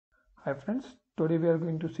Hi friends, today we are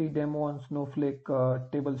going to see demo on Snowflake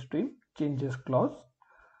table stream changes clause.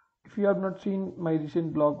 If you have not seen my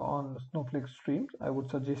recent blog on Snowflake streams, I would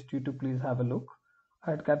suggest you to please have a look. I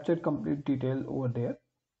had captured complete detail over there.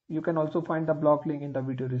 You can also find the blog link in the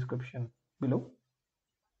video description below.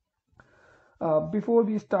 Before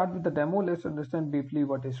we start with the demo, let's understand briefly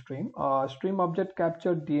what is stream. Stream object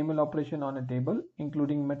captures DML operation on a table,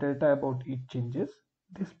 including metadata about each changes.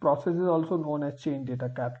 This process is also known as change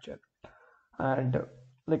data capture. And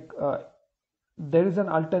like there is an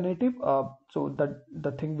alternative, so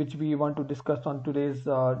the thing which we want to discuss on today's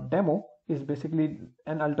demo is basically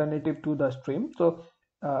an alternative to the stream. So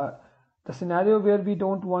the scenario where we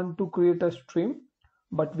don't want to create a stream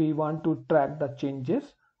but we want to track the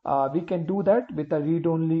changes, we can do that with a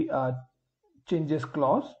read-only changes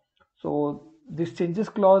clause. So this changes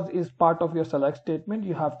clause is part of your select statement.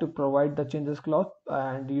 You have to provide the changes clause,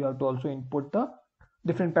 and you have to also input the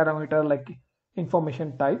different parameter like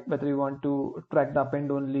information type, whether you want to track the append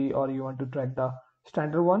only or you want to track the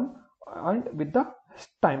standard one, and with the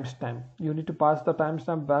timestamp you need to pass the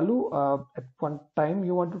timestamp value at one time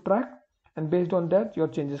you want to track, and based on that your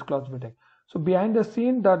changes clause will take. So behind the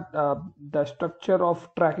scene, that the structure of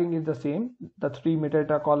tracking is the same. The three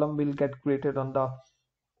metadata column will get created on the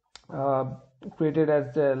created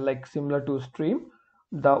as like similar to stream.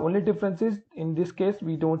 The only difference is in this case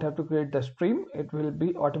we don't have to create the stream. It will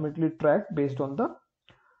be automatically tracked based on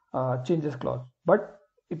the changes clause, but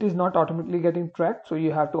it is not automatically getting tracked, so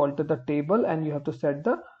you have to alter the table and you have to set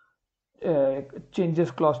the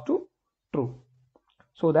changes clause to true,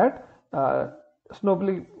 so that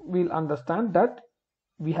Snowflake will understand that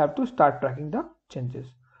we have to start tracking the changes.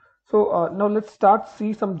 So now let's start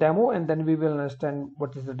see some demo, and then we will understand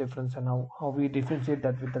what is the difference and how we differentiate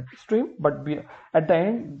that with the stream. But at the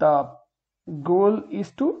end, the goal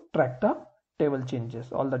is to track the table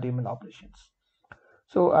changes, all the daemon operations.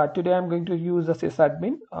 So today I'm going to use the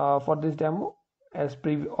sysadmin for this demo as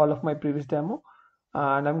all of my previous demo,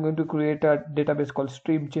 and I'm going to create a database called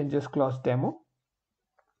stream changes clause demo.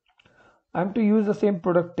 I'm to use the same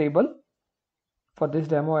product table for this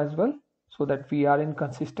demo as well, so that we are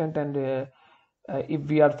inconsistent, and if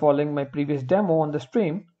we are following my previous demo on the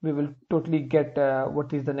stream, we will totally get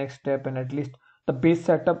what is the next step, and at least the base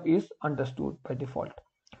setup is understood by default.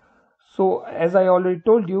 So as I already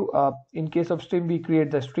told you, in case of stream we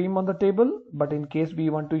create the stream on the table, but in case we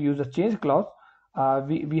want to use a change clause,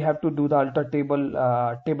 we have to do the alter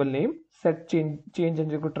table name, set change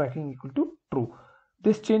underscore tracking equal to true.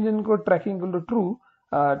 This change underscore tracking equal to true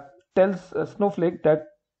tells Snowflake that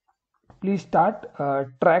please start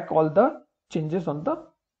track all the changes on the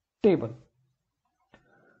table.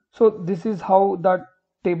 So this is how the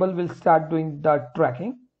table will start doing the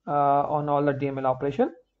tracking on all the DML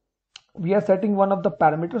operation. We are setting one of the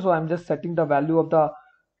parameters, so I'm just setting the value of the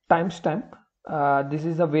timestamp. This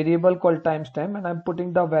is a variable called timestamp, and I'm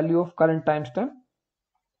putting the value of current timestamp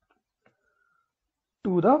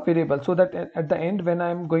to the variable, so that at the end when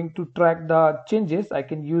I'm going to track the changes, I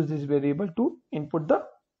can use this variable to input the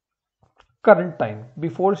current time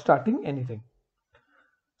before starting anything.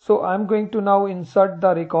 So I'm going to now insert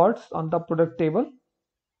the records on the product table.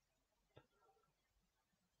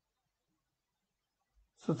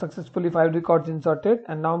 So successfully 5 records inserted,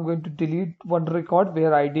 and now I'm going to delete one record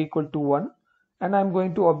where id equal to 1, and I'm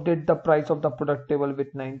going to update the price of the product table with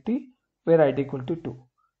 90 where id equal to 2.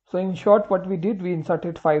 So in short, what we did, we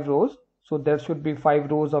inserted 5 rows, so there should be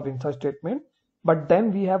 5 rows of insert statement, but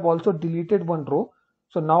then we have also deleted one row.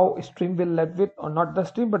 So now stream will let with, or not the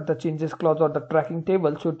stream, but the changes clause or the tracking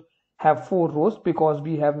table should have 4 rows, because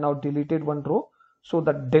we have now deleted one row. So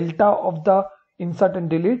the delta of the insert and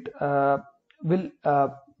delete will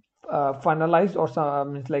finalize, or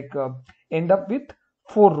means like end up with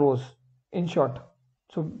 4 rows in short.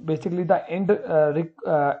 So basically the end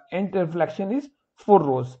reflection is 4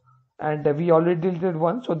 rows, and we already deleted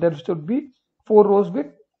one, so there should be 4 rows with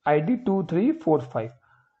id 2 3 4 5.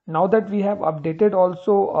 Now that we have updated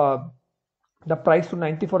also the price to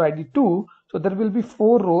 90 for id 2, so there will be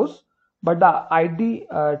 4 rows, but the id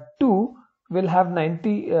 2 will have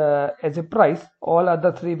 90 as a price. All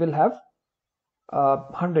other 3 will have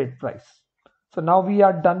 100 price. So now we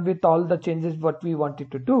are done with all the changes what we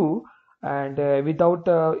wanted to do, and without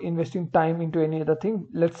investing time into any other thing,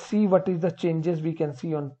 let's see what is the changes we can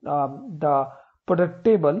see on the product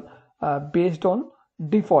table based on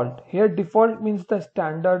default. Here default means the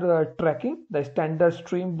standard tracking, the standard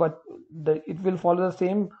stream, but it will follow the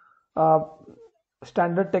same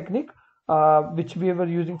standard technique which we were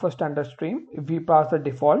using for standard stream. If we pass the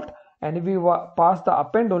default, and if we pass the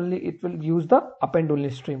append only, it will use the append only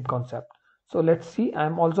stream concept. So let's see,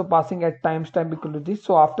 I'm also passing at timestamp equal to this.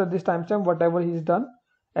 So after this timestamp, whatever he's done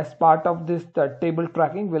as part of this table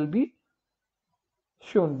tracking will be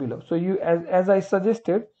shown below. So you, as I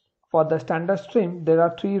suggested, for the standard stream there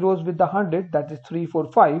are 3 rows with the 100, that is 3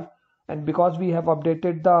 4 5, and because we have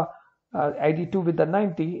updated the id2 with the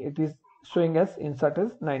 90, it is showing us insert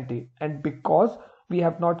as 90. And because we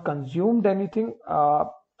have not consumed anything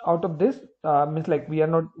out of this, means like we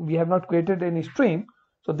have not created any stream,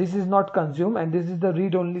 so this is not consumed, and this is the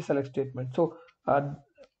read only select statement. So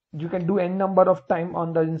you can do n number of time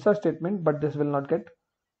on the insert statement, but this will not get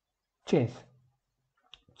changed.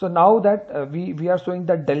 So now that we are showing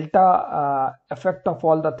the delta effect of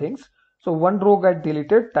all the things. So one row get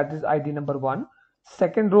deleted, that is id number 1.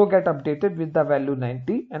 Second row get updated with the value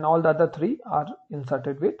 90, and all the other 3 are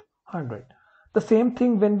inserted with 100. The same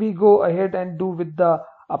thing when we go ahead and do with the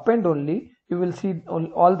append only, you will see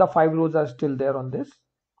all the 5 rows are still there on this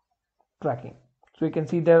tracking. So you can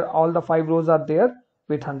see there all the 5 rows are there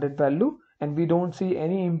with 100 value, and we don't see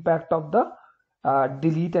any impact of the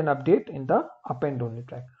delete and update in the append only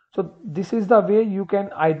track. So this is the way you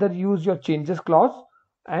can either use your changes clause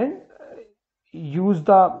and use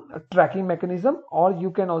the tracking mechanism, or you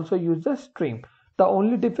can also use the stream. The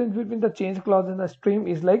only difference between the change clause and the stream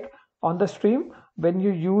is like on the stream, when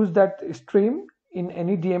you use that stream in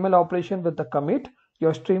any DML operation with the commit,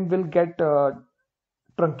 your stream will get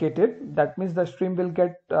truncated. That means the stream will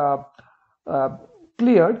get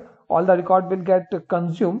cleared, all the record will get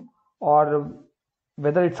consumed, or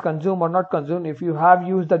whether it's consumed or not consumed, if you have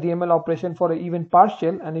used the DML operation for even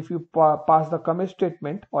partial, and if you pass the commit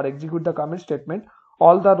statement or execute the commit statement,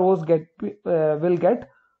 all the rows get will get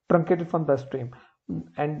truncated from the stream.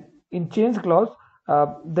 And in change clause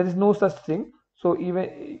there is no such thing. So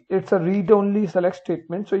even it's a read only select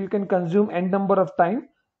statement, so you can consume n number of time,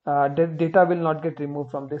 the data will not get removed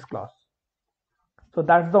from this clause. So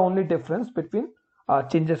that's the only difference between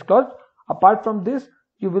changes clause. Apart from this,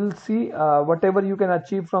 you will see whatever you can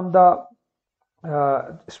achieve from the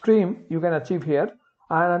stream you can achieve here.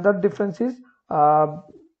 And another difference is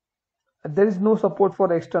there is no support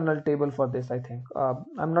for external table for this, I think.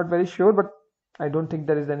 I'm not very sure, but I don't think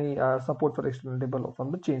there is any support for external table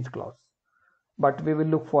from the change clause, but we will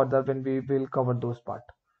look further when we will cover those part.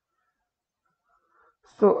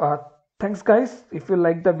 So thanks guys. If you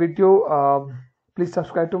like the video, please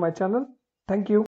subscribe to my channel. Thank you.